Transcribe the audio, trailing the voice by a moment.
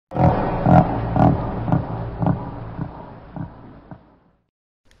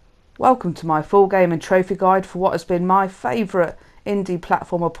Welcome to my full game and trophy guide for what has been my favourite indie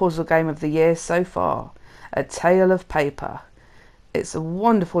platformer puzzle game of the year so far, A Tale of Paper. It's a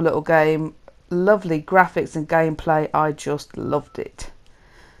wonderful little game, lovely graphics and gameplay, I just loved it.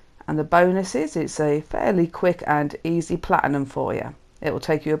 And the bonus is it's a fairly quick and easy platinum for you. It will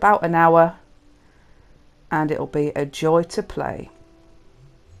take you about an hour and it will be a joy to play.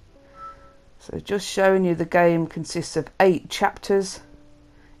 So just showing you, the game consists of 8 chapters.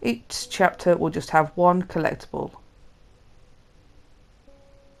 Each chapter will just have one collectible.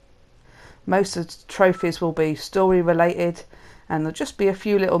 Most of the trophies will be story related, and there'll just be a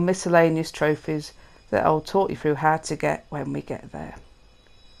few little miscellaneous trophies that I'll talk you through how to get when we get there.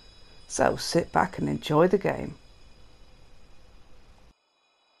 So sit back and enjoy the game.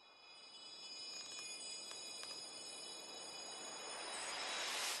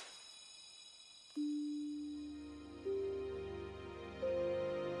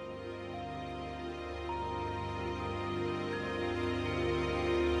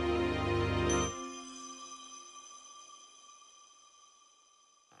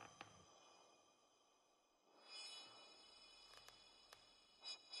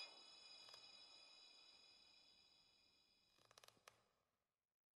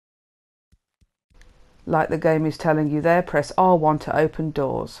 Like the game is telling you there, press R1 to open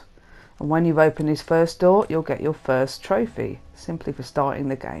doors. And when you've opened this first door, you'll get your first trophy, simply for starting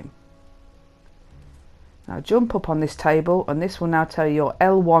the game. Now jump up on this table, and this will now tell you your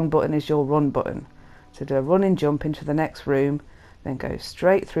L1 button is your run button. So do a running jump into the next room, then go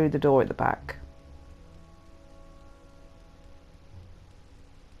straight through the door at the back.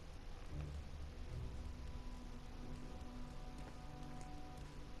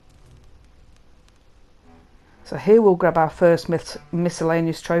 So here we'll grab our first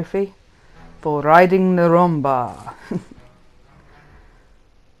miscellaneous trophy for riding the Roomba.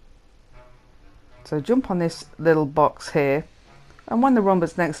 So jump on this little box here, and when the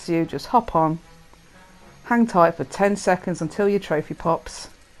Roomba's next to you, just hop on, hang tight for 10 seconds until your trophy pops.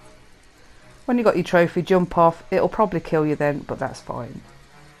 When you got your trophy, jump off. It'll probably kill you then, but that's fine.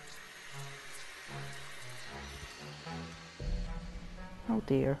 Oh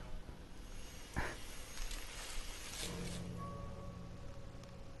dear.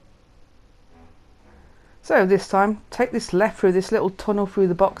 So this time, take this left through this little tunnel through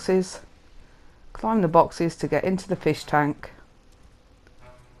the boxes, climb the boxes to get into the fish tank,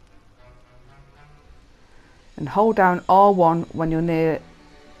 and hold down R1 when you're near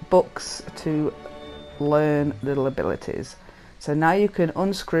books to learn little abilities. So now you can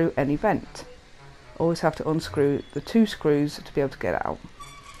unscrew any vent. Always have to unscrew the 2 screws to be able to get out.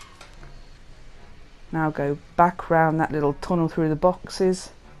 Now go back round that little tunnel through the boxes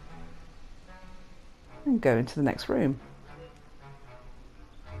and go into the next room.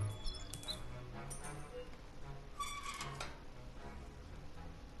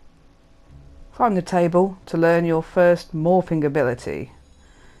 Climb the table to learn your first morphing ability.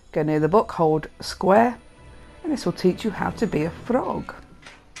 Go near the book, hold square, and this will teach you how to be a frog.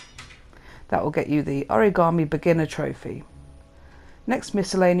 That will get you the Origami beginner trophy. Next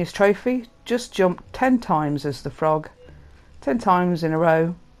miscellaneous trophy, just jump 10 times as the frog, 10 times in a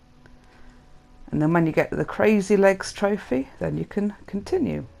row. And then when you get the crazy legs trophy, then you can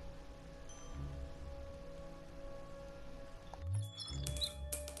continue.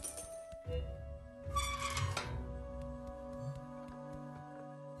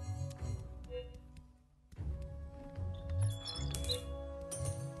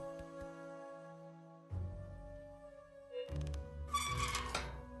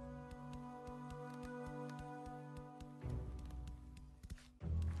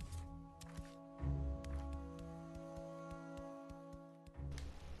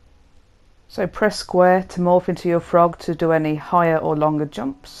 So press square to morph into your frog to do any higher or longer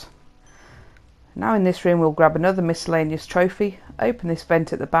jumps. Now in this room we'll grab another miscellaneous trophy, open this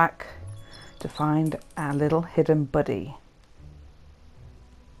vent at the back to find our little hidden buddy.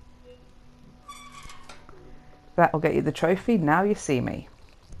 That will get you the trophy, Now You See Me.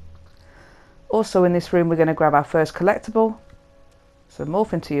 Also in this room we're going to grab our first collectible. So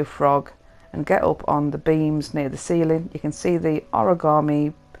morph into your frog and get up on the beams near the ceiling. You can see the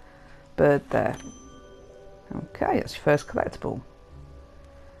origami bird there. Okay, that's your first collectible.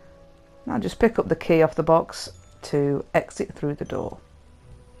 Now just pick up the key off the box to exit through the door.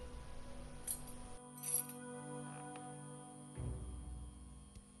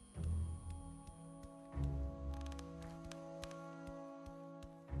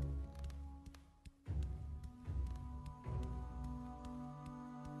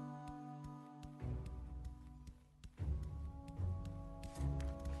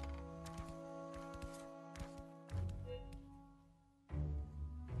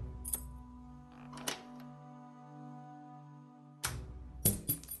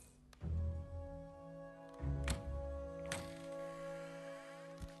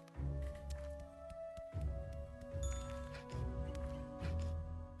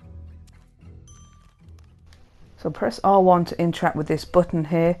 So press R1 to interact with this button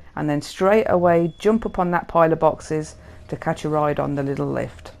here, and then straight away jump up on that pile of boxes to catch a ride on the little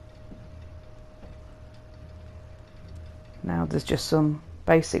lift. Now there's just some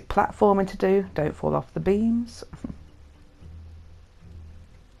basic platforming to do, don't fall off the beams.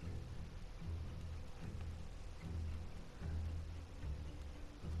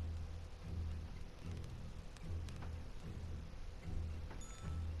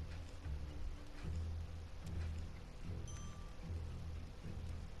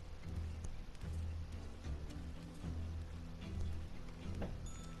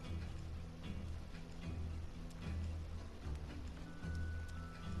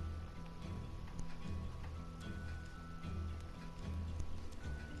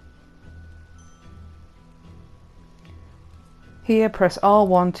 Here press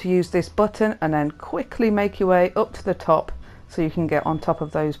R1 to use this button and then quickly make your way up to the top so you can get on top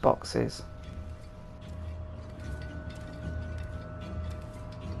of those boxes.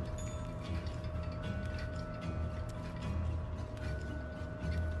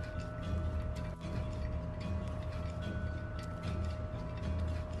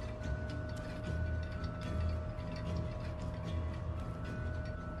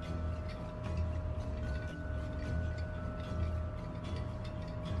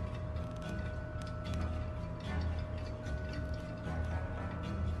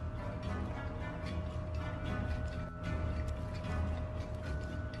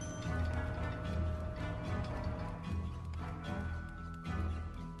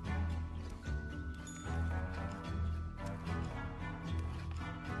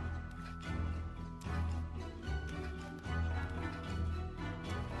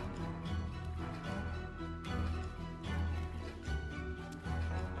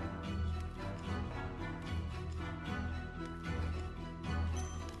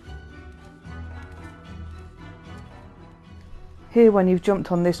 Here when you've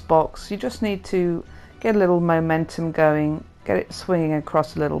jumped on this box, you just need to get a little momentum going, get it swinging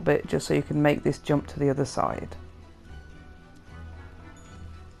across a little bit just so you can make this jump to the other side.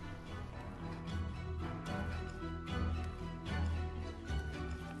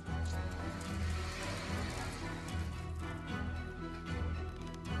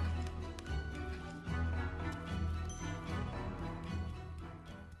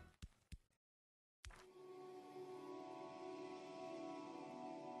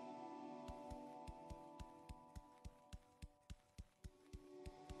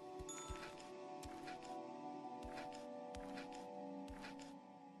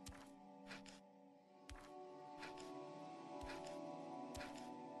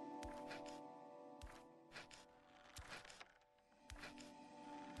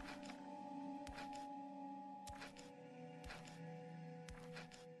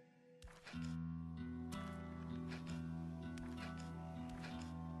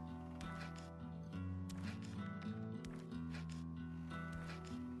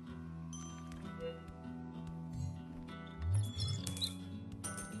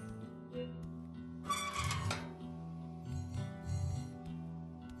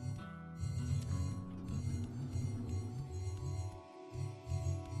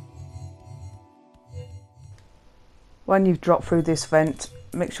 When you've dropped through this vent,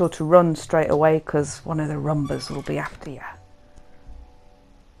 make sure to run straight away because one of the Roombas will be after you.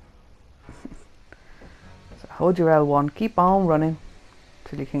 So hold your L1, keep on running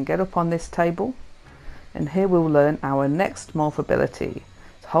till you can get up on this table, and here we'll learn our next morph ability.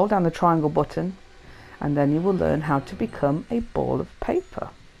 So hold down the triangle button and then you will learn how to become a ball of paper.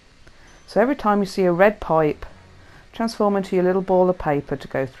 So every time you see a red pipe, transform into your little ball of paper to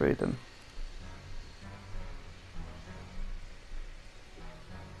go through them.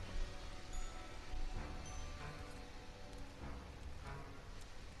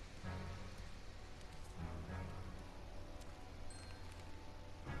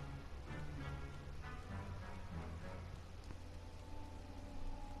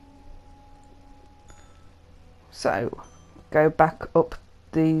 So go back up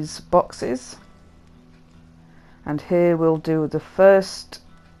these boxes, and here we'll do the first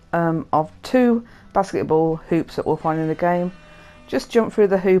of 2 basketball hoops that we'll find in the game. Just jump through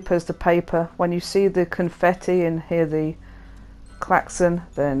the hoop as the paper. When you see the confetti and hear the klaxon,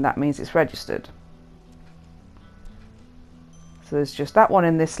 then that means it's registered. So there's just that one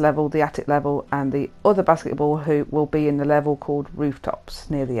in this level, the attic level, and the other basketball hoop will be in the level called rooftops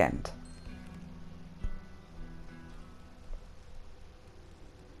near the end.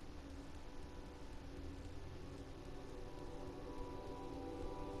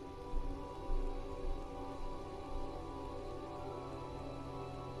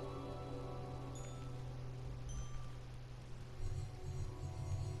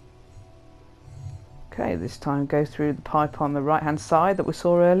 Okay, this time go through the pipe on the right hand side that we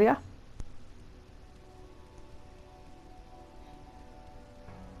saw earlier.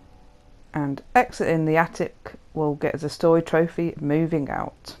 And exiting the attic will get us a story trophy, moving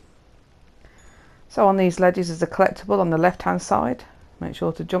out. So on these ledges is a collectible on the left hand side. Make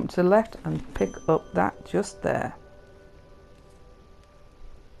sure to jump to the left and pick up that just there.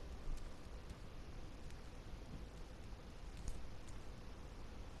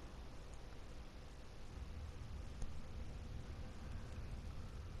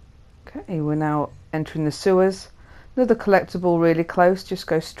 Okay, we're now entering the sewers. Another collectible really close, just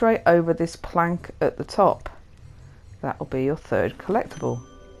go straight over this plank at the top. That will be your third collectible.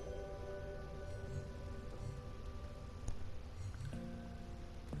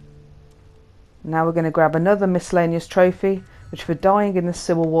 Now we're going to grab another miscellaneous trophy, which for dying in the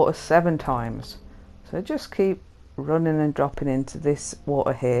sewer water 7 times. So just keep running and dropping into this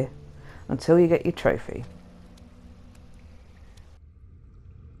water here until you get your trophy.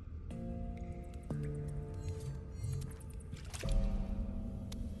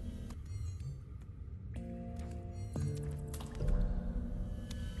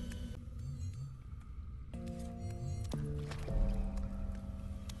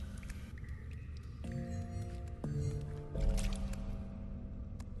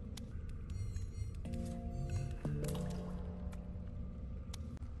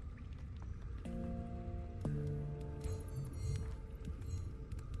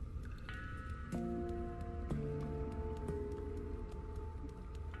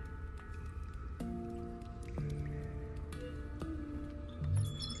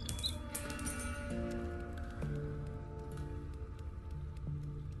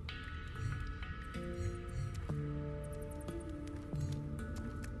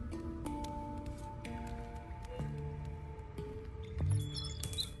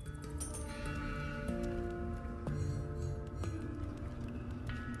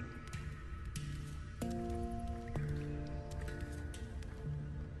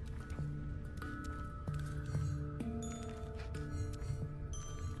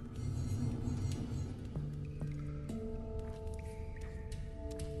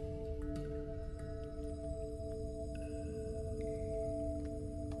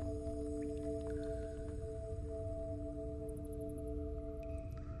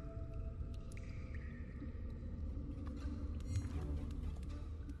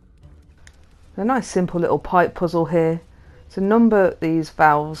 A nice simple little pipe puzzle here. So number these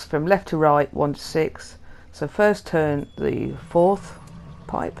valves from left to right, 1 to 6. So first turn the 4th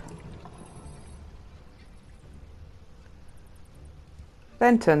pipe,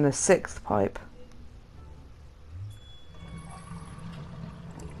 then turn the 6th pipe,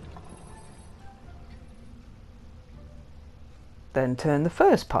 then turn the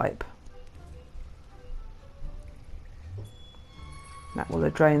 1st pipe. That will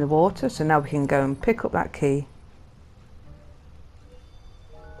drain the water, so now we can go and pick up that key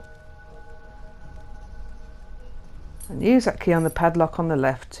and use that key on the padlock on the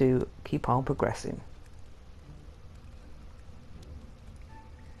left to keep on progressing.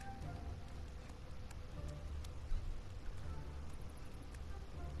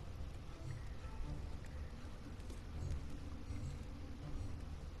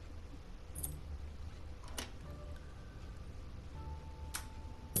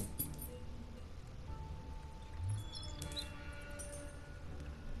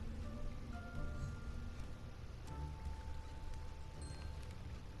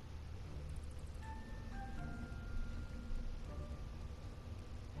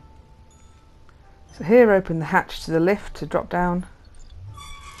 So here open the hatch to the lift to drop down.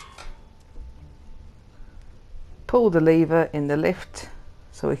 Pull the lever in the lift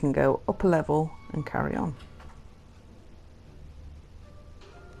so we can go up a level and carry on.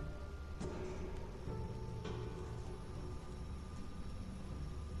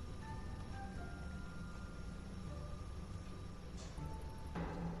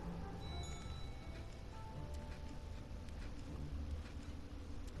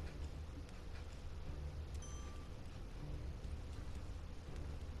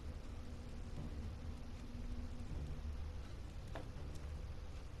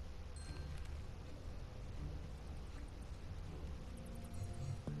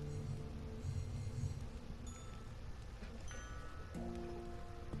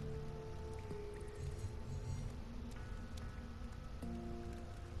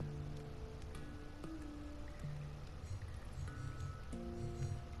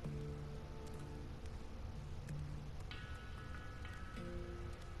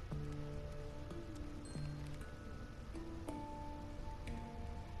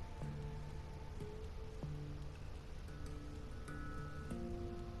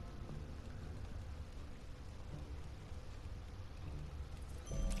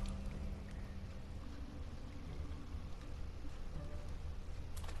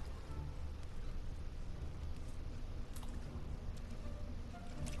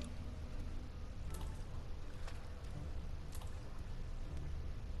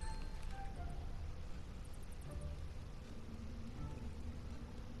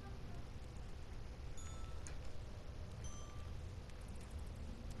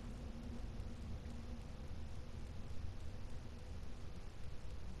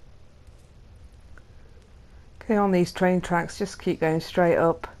 Okay, on these train tracks, just keep going straight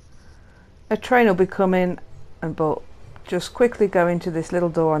up. A train will be coming, but just quickly go into this little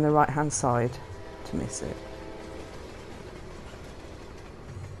door on the right hand side to miss it.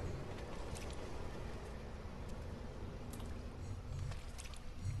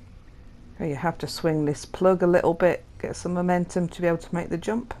 Okay, you have to swing this plug a little bit, get some momentum to be able to make the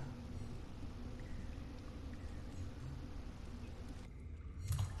jump.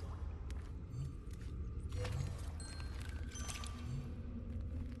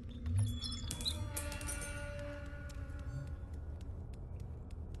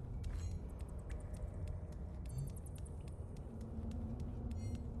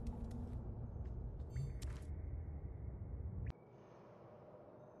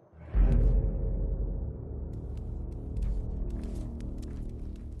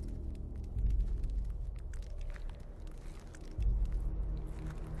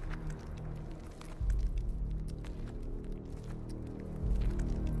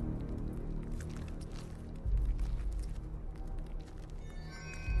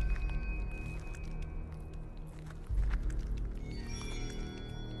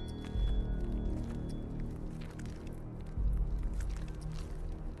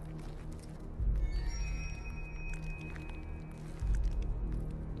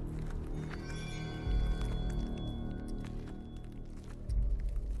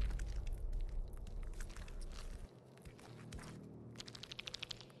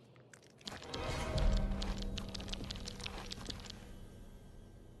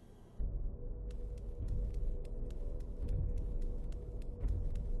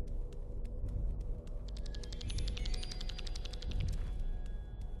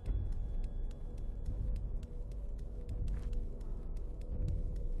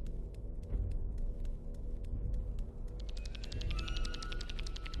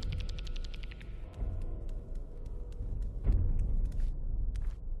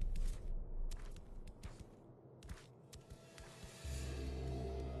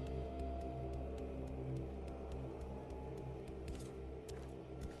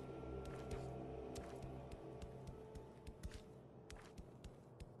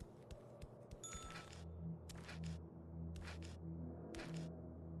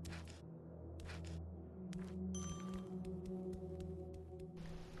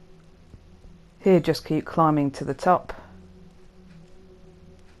 Here, just keep climbing to the top.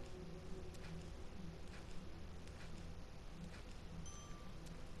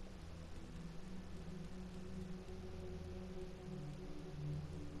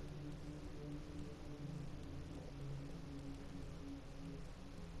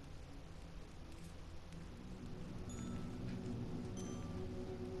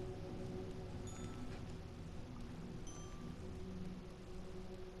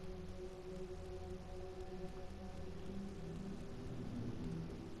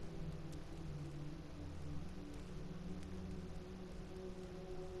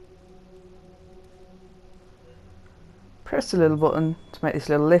 Press the little button to make this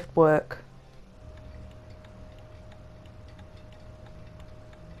little lift work.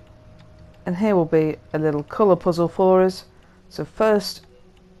 And here will be a little colour puzzle for us. So first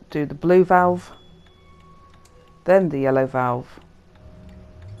do the blue valve, then the yellow valve,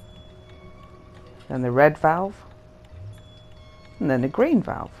 then the red valve, and then the green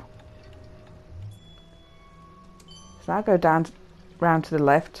valve. So now go down round to the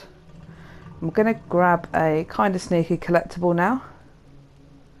left. I'm going to grab a kind of sneaky collectible now.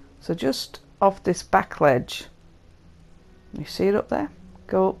 So just off this back ledge, you see it up there?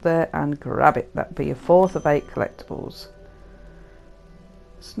 Go up there and grab it. That'd be your 4th of 8 collectibles.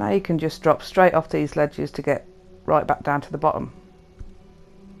 So now you can just drop straight off these ledges to get right back down to the bottom.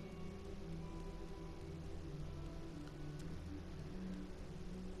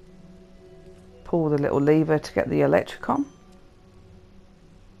 Pull the little lever to get the electric on.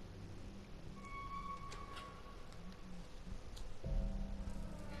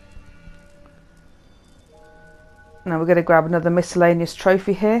 Now we're going to grab another miscellaneous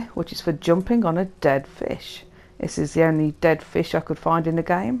trophy here, which is for jumping on a dead fish. This is the only dead fish I could find in the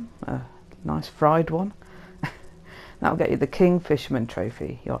game. A nice fried one. That'll get you the King Fisherman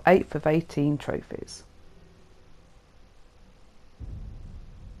trophy, your 8th of 18 trophies.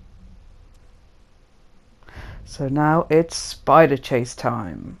 So now it's spider chase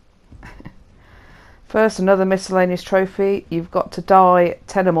time. First, another miscellaneous trophy. You've got to die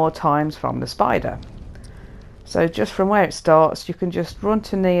 10 or more times from the spider. So just from where it starts, you can just run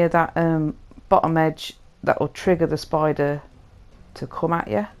to near that bottom edge that will trigger the spider to come at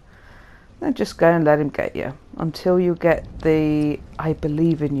you. Then just go and let him get you until you get the I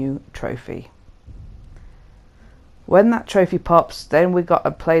Believe in You trophy. When that trophy pops, then we got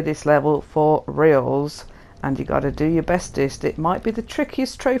to play this level for reals, and you got to do your bestest. It might be the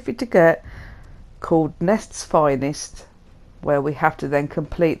trickiest trophy to get, called Nest's Finest, where we have to then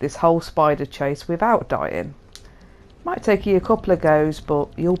complete this whole spider chase without dying. Might take you a couple of goes, but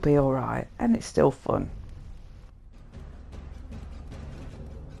you'll be alright, and it's still fun.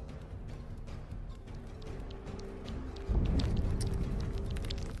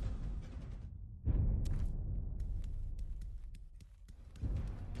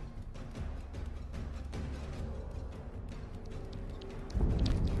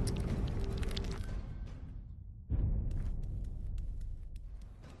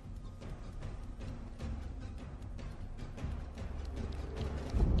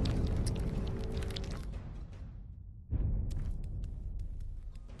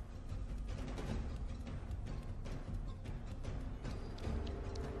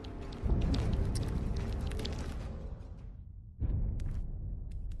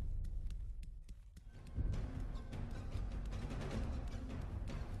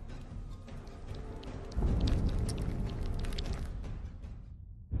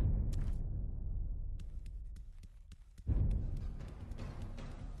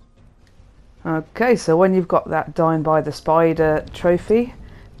 Okay, so when you've got that dying by the spider trophy,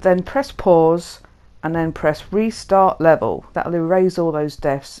 then press pause and then press restart level. That'll erase all those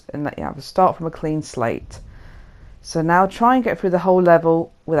deaths and let you have a start from a clean slate. So now try and get through the whole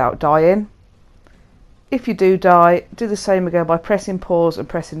level without dying. If you do die, do the same again by pressing pause and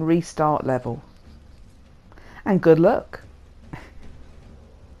pressing restart level. And good luck.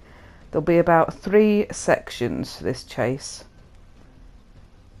 There'll be about 3 sections to this chase.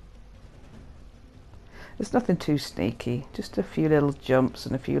 There's nothing too sneaky, just a few little jumps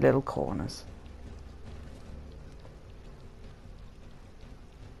and a few little corners.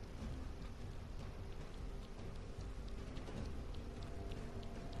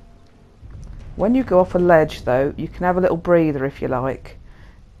 When you go off a ledge though, you can have a little breather if you like.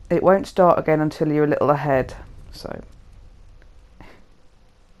 It won't start again until you're a little ahead, so.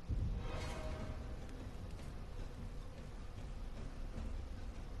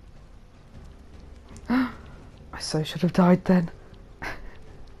 I so should have died then.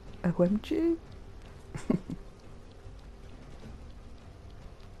 OMG.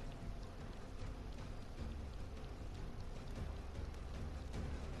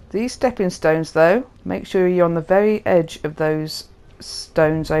 These stepping stones though, make sure you're on the very edge of those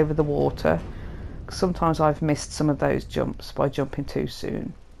stones over the water. Sometimes I've missed some of those jumps by jumping too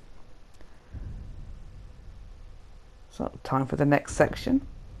soon. So time for the next section.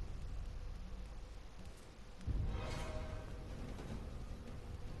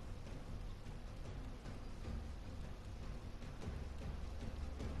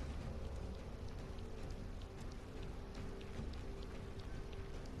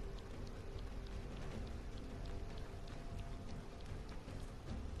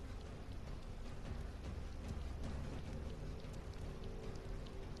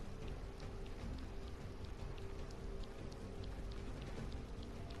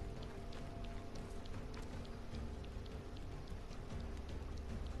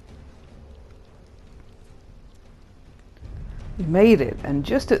 You made it, and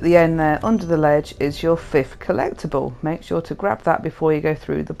just at the end there under the ledge is your 5th collectible. Make sure to grab that before you go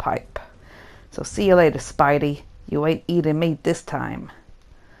through the pipe. So see you later, Spidey. You ain't eating me this time.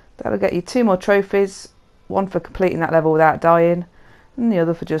 That'll get you 2 more trophies, one for completing that level without dying and the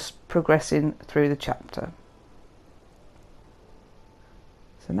other for just progressing through the chapter.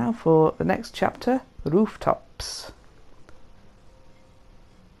 So now for the next chapter, Rooftops.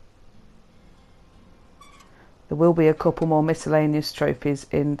 There will be a couple more miscellaneous trophies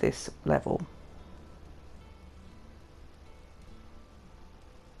in this level.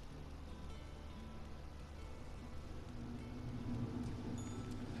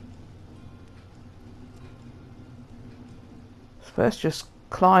 First, just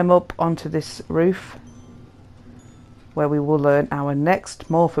climb up onto this roof where we will learn our next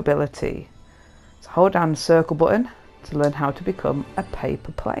morph ability. So hold down the circle button to learn how to become a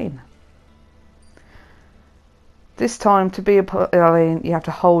paper plane. This time, to be a plane, you have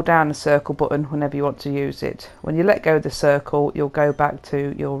to hold down the circle button whenever you want to use it. When you let go of the circle, you'll go back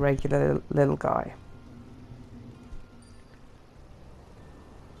to your regular little guy.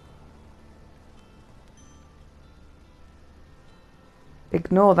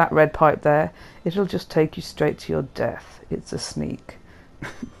 Ignore that red pipe there, it'll just take you straight to your death. It's a sneak.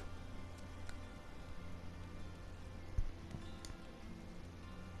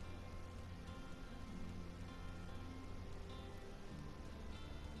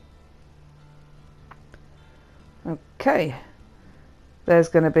 Okay, there's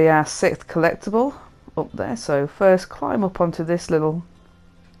going to be our 6th collectible up there. So first climb up onto this little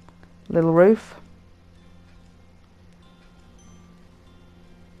roof,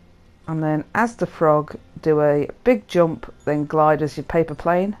 and then as the frog, do a big jump, then glide as your paper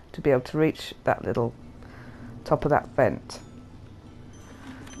plane to be able to reach that little top of that vent.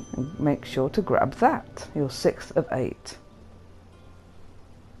 And make sure to grab that, your 6th of 8.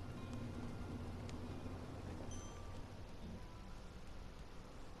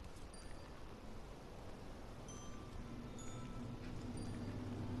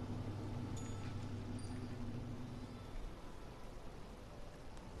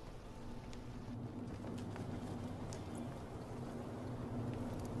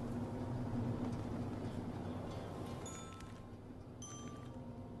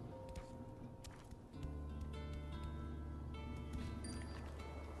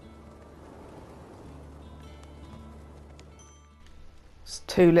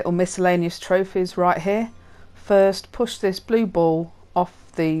 Two little miscellaneous trophies right here. First, push this blue ball off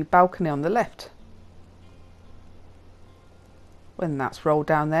the balcony on the left. When that's rolled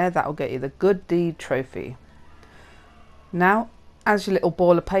down there, that'll get you the good deed trophy. Now, as your little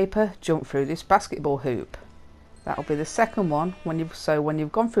ball of paper, jump through this basketball hoop. That'll be the second one. When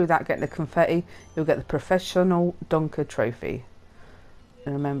you've gone through that, getting the confetti, you'll get the professional dunker trophy.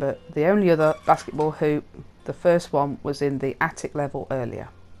 And remember, the only other basketball hoop, the first one, was in the attic level earlier.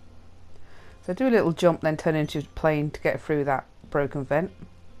 So do a little jump, then turn into a plane to get through that broken vent.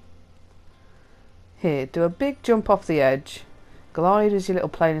 Here, do a big jump off the edge, glide as your little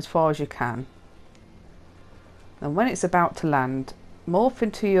plane as far as you can. And when it's about to land, morph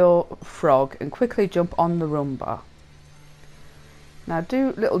into your frog and quickly jump on the Roomba. Now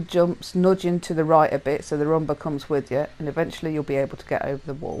do little jumps, nudging to the right a bit so the Roomba comes with you, and eventually you'll be able to get over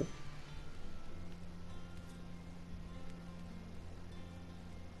the wall.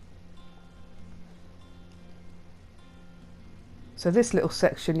 So this little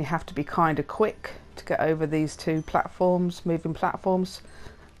section you have to be kind of quick to get over these two platforms, moving platforms.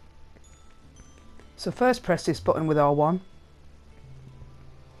 So first press this button with R1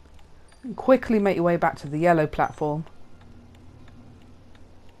 and quickly make your way back to the yellow platform.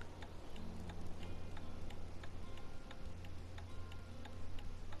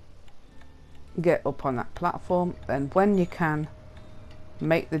 Get up on that platform, then when you can,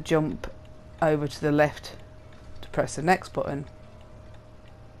 make the jump over to the left to press the next button.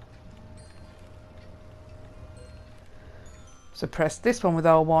 So press this one with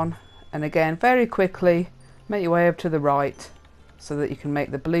R1 and again very quickly make your way over to the right so that you can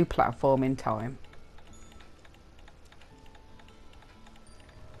make the blue platform in time.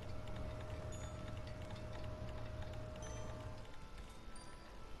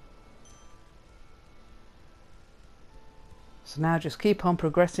 So now just keep on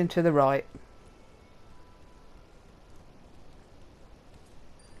progressing to the right.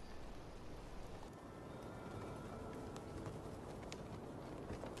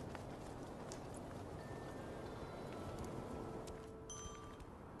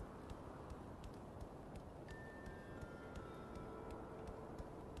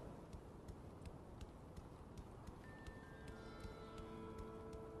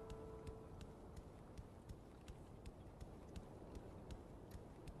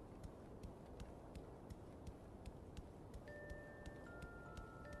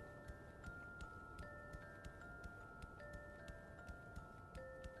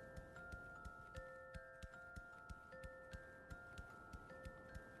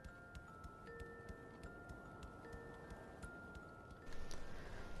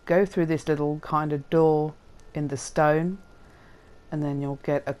 Go through this little kind of door in the stone, and then you'll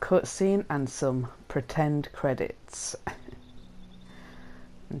get a cutscene and some pretend credits.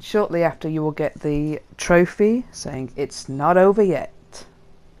 And shortly after you will get the trophy saying it's not over yet.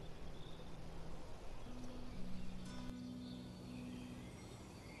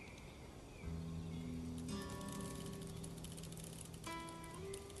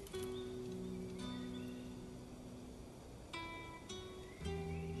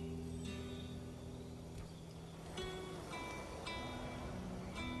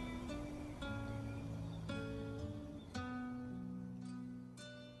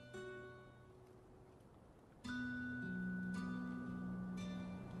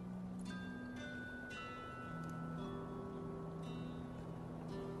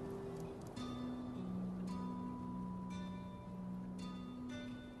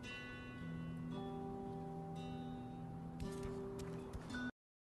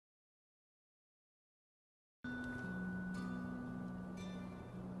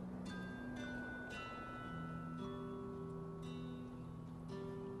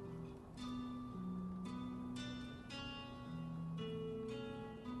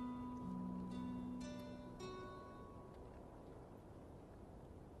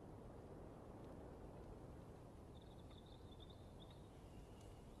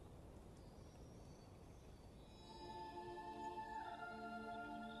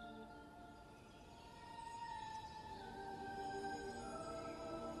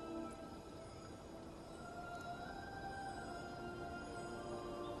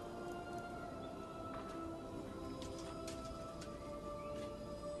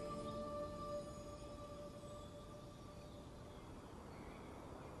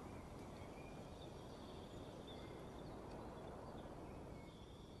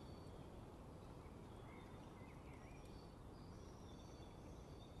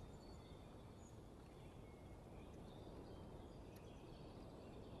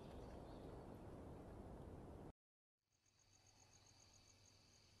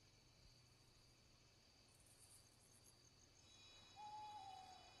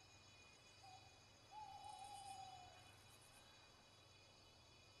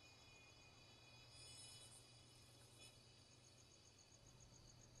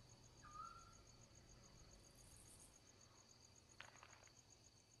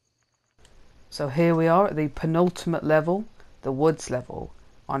 So here we are at the penultimate level, the woods level,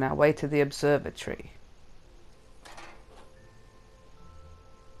 on our way to the observatory.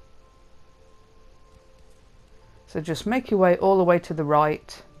 So just make your way all the way to the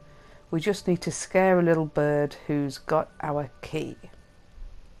right. We just need to scare a little bird who's got our key.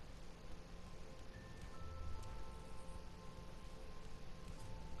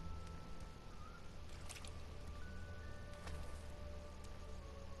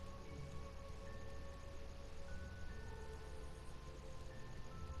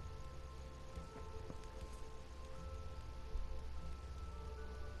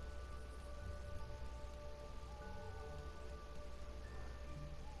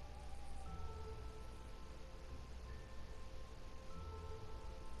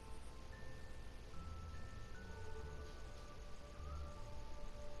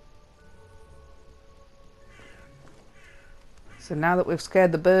 So now that we've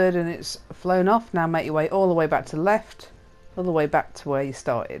scared the bird and it's flown off, now make your way all the way back to the left, all the way back to where you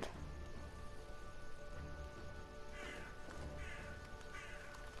started.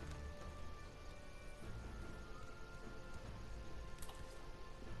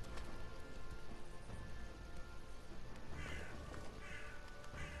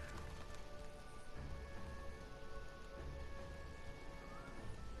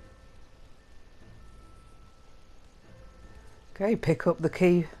 Okay, pick up the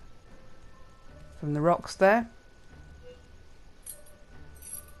key from the rocks there.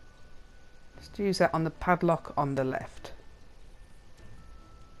 Just use that on the padlock on the left.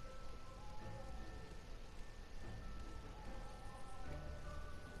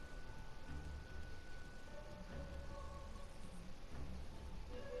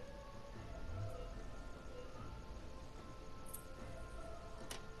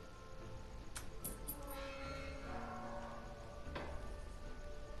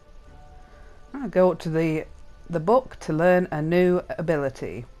 Now go up to the book to learn a new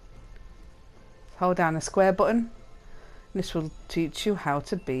ability. Hold down the square button. This will teach you how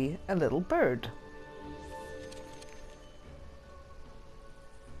to be a little bird.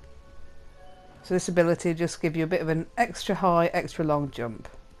 So this ability just gives you a bit of an extra high, extra long jump.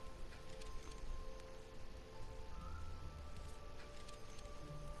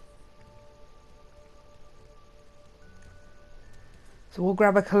 So we'll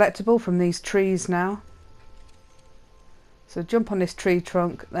grab a collectible from these trees now. So jump on this tree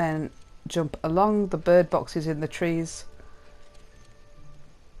trunk, then jump along the bird boxes in the trees.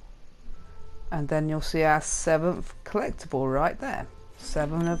 And then you'll see our 7th collectible right there.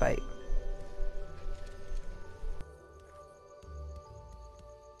 7 of 8.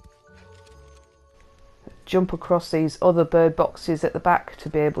 Jump across these other bird boxes at the back to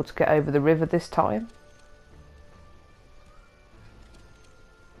be able to get over the river this time.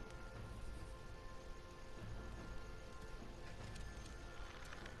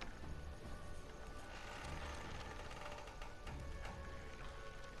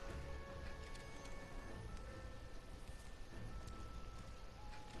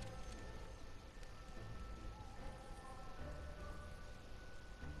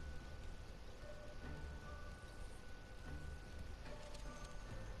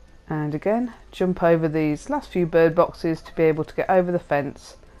 And again, jump over these last few bird boxes to be able to get over the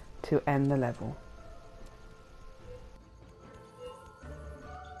fence to end the level.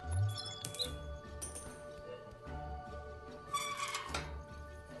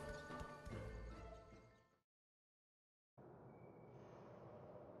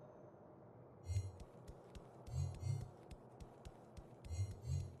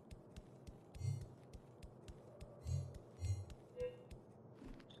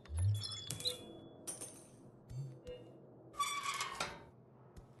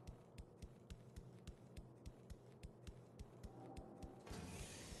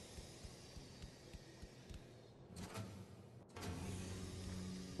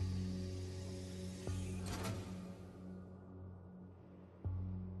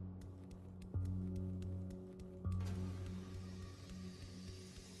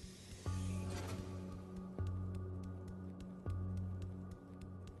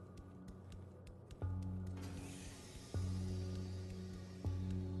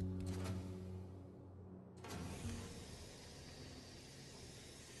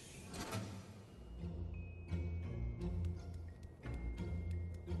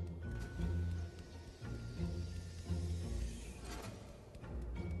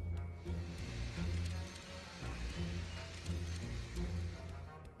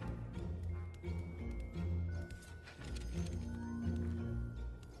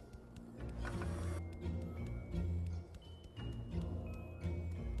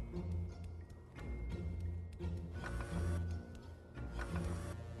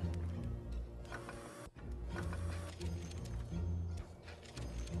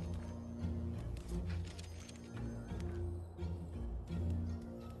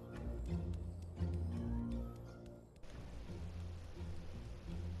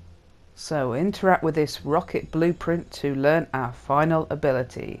 So interact with this rocket blueprint to learn our final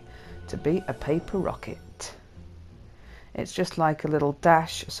ability, to be a paper rocket. It's just like a little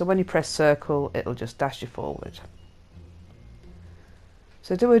dash, so when you press circle it'll just dash you forward.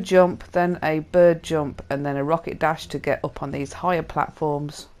 So do a jump, then a bird jump, and then a rocket dash to get up on these higher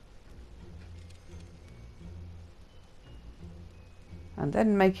platforms. And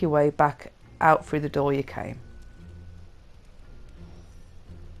then make your way back out through the door you came.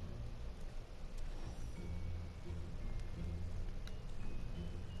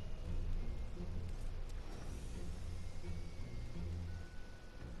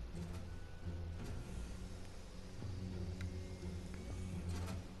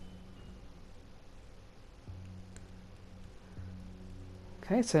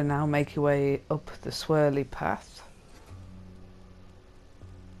 Okay, so now make your way up the swirly path.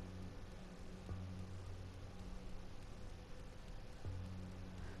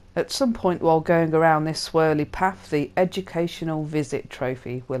 At some point while going around this swirly path, the educational visit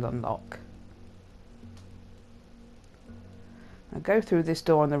trophy will unlock. Now go through this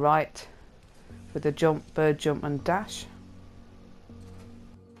door on the right with a jump, bird jump and dash.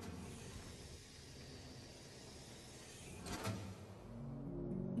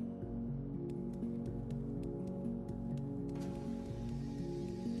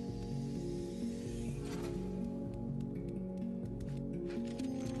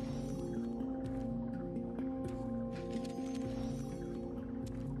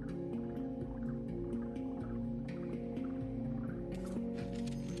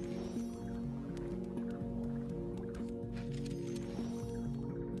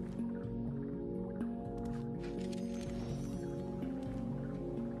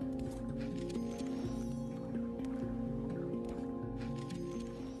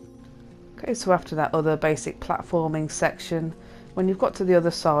 Okay, so after that other basic platforming section, when you've got to the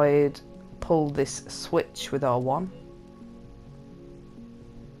other side, pull this switch with R1.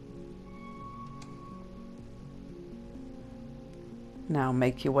 Now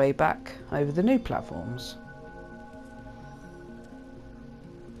make your way back over the new platforms.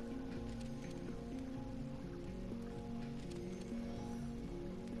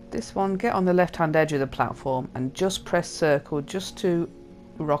 This one, get on the left hand edge of the platform and just press circle just to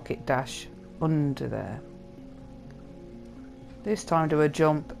rocket dash under there. This time do a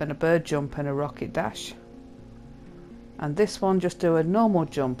jump and a bird jump and a rocket dash, and this one just do a normal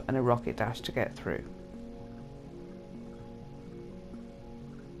jump and a rocket dash to get through.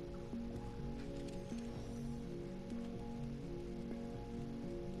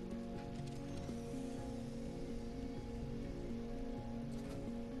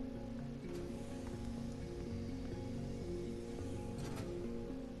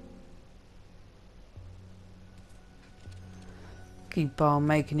 Keep on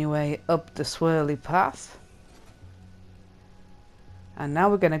making your way up the swirly path. And now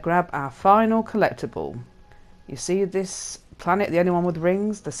we're going to grab our final collectible. You see this planet, the only one with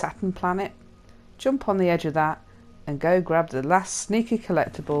rings, the Saturn planet? Jump on the edge of that and go grab the last sneaky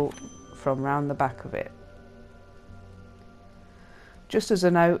collectible from round the back of it. Just as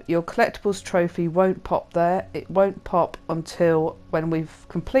a note, your collectibles trophy won't pop there. It won't pop until when we've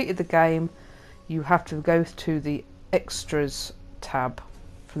completed the game. You have to go to the extras tab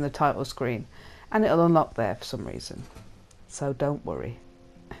from the title screen and it'll unlock there for some reason, so don't worry.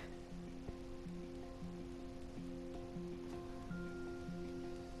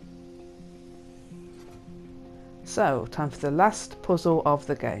 So time for the last puzzle of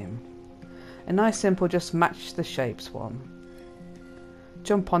the game. A nice simple just match the shapes one.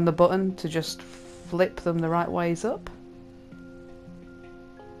 Jump on the button to just flip them the right ways up.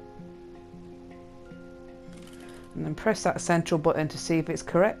 And then press that central button to see if it's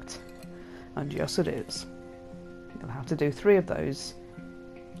correct, and yes it is. You'll have to do 3 of those.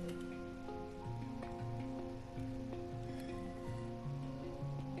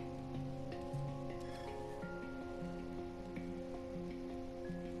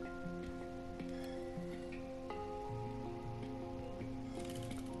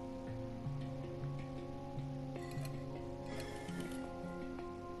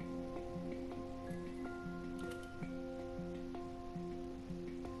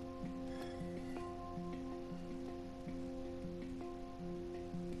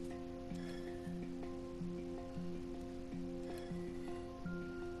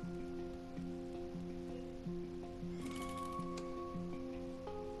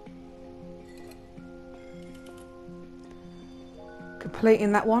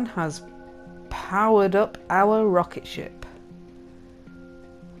 Completing that one has powered up our rocket ship.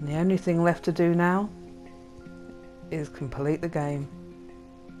 And the only thing left to do now is complete the game.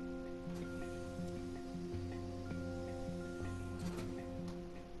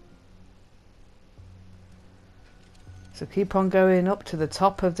 So keep on going up to the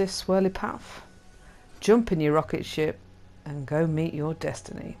top of this swirly path, jump in your rocket ship and go meet your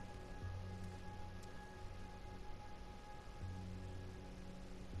destiny.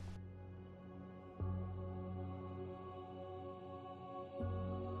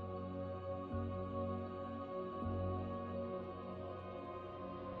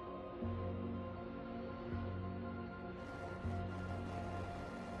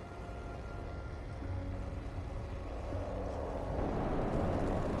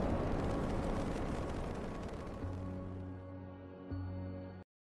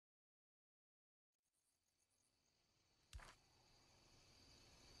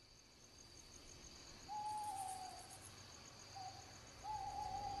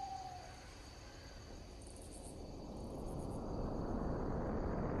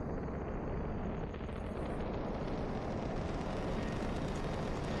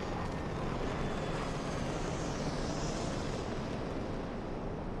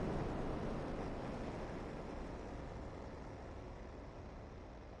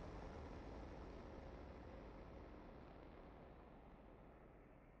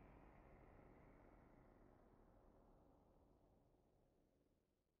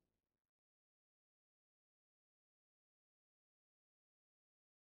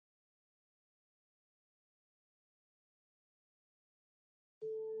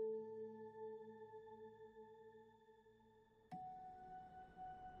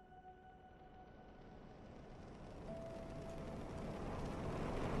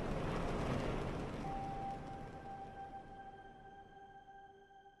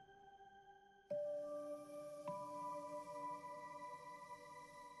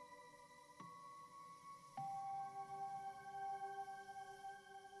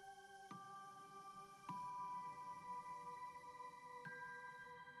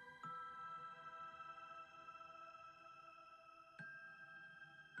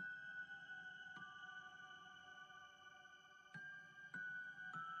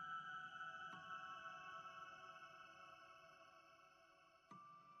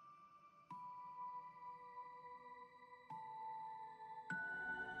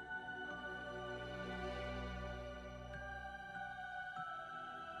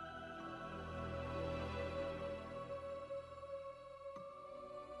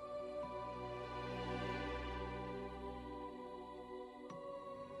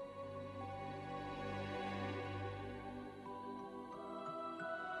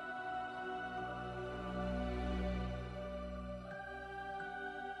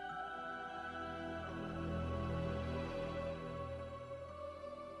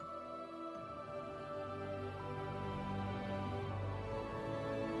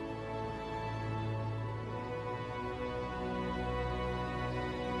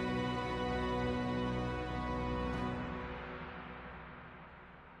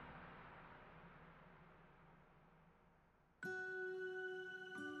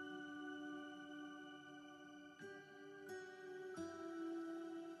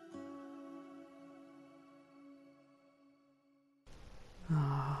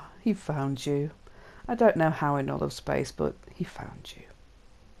 Ah, he found you. I don't know how in all of space, but he found you.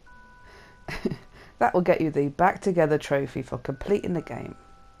 That will get you the Back Together trophy for completing the game.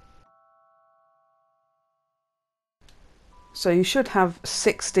 So you should have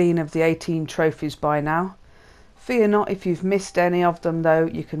 16 of the 18 trophies by now. Fear not if you've missed any of them though,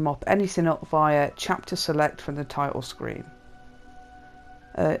 you can mop anything up via chapter select from the title screen.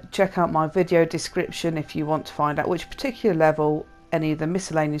 Check out my video description if you want to find out which particular level any of the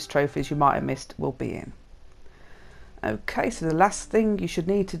miscellaneous trophies you might have missed will be in. Okay, so the last thing you should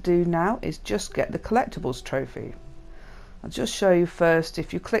need to do now is just get the collectibles trophy. I'll just show you first.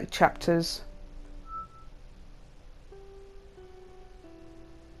 If you click chapters,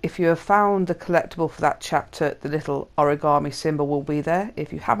 if you have found the collectible for that chapter, the little origami symbol will be there.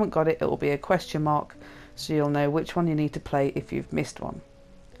 If you haven't got it, it will be a question mark, so you'll know which one you need to play if you've missed one.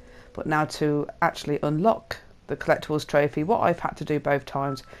 But now to actually unlock the collectibles trophy, what I've had to do both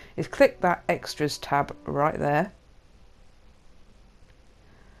times is click that extras tab right there,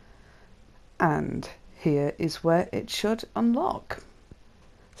 and here is where it should unlock.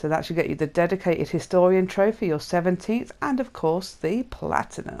 So that should get you the dedicated historian trophy, your 17th, and of course the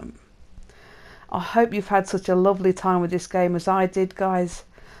platinum. I hope you've had such a lovely time with this game as I did, guys.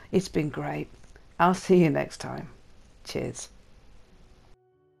 It's been great. I'll see you next time. Cheers.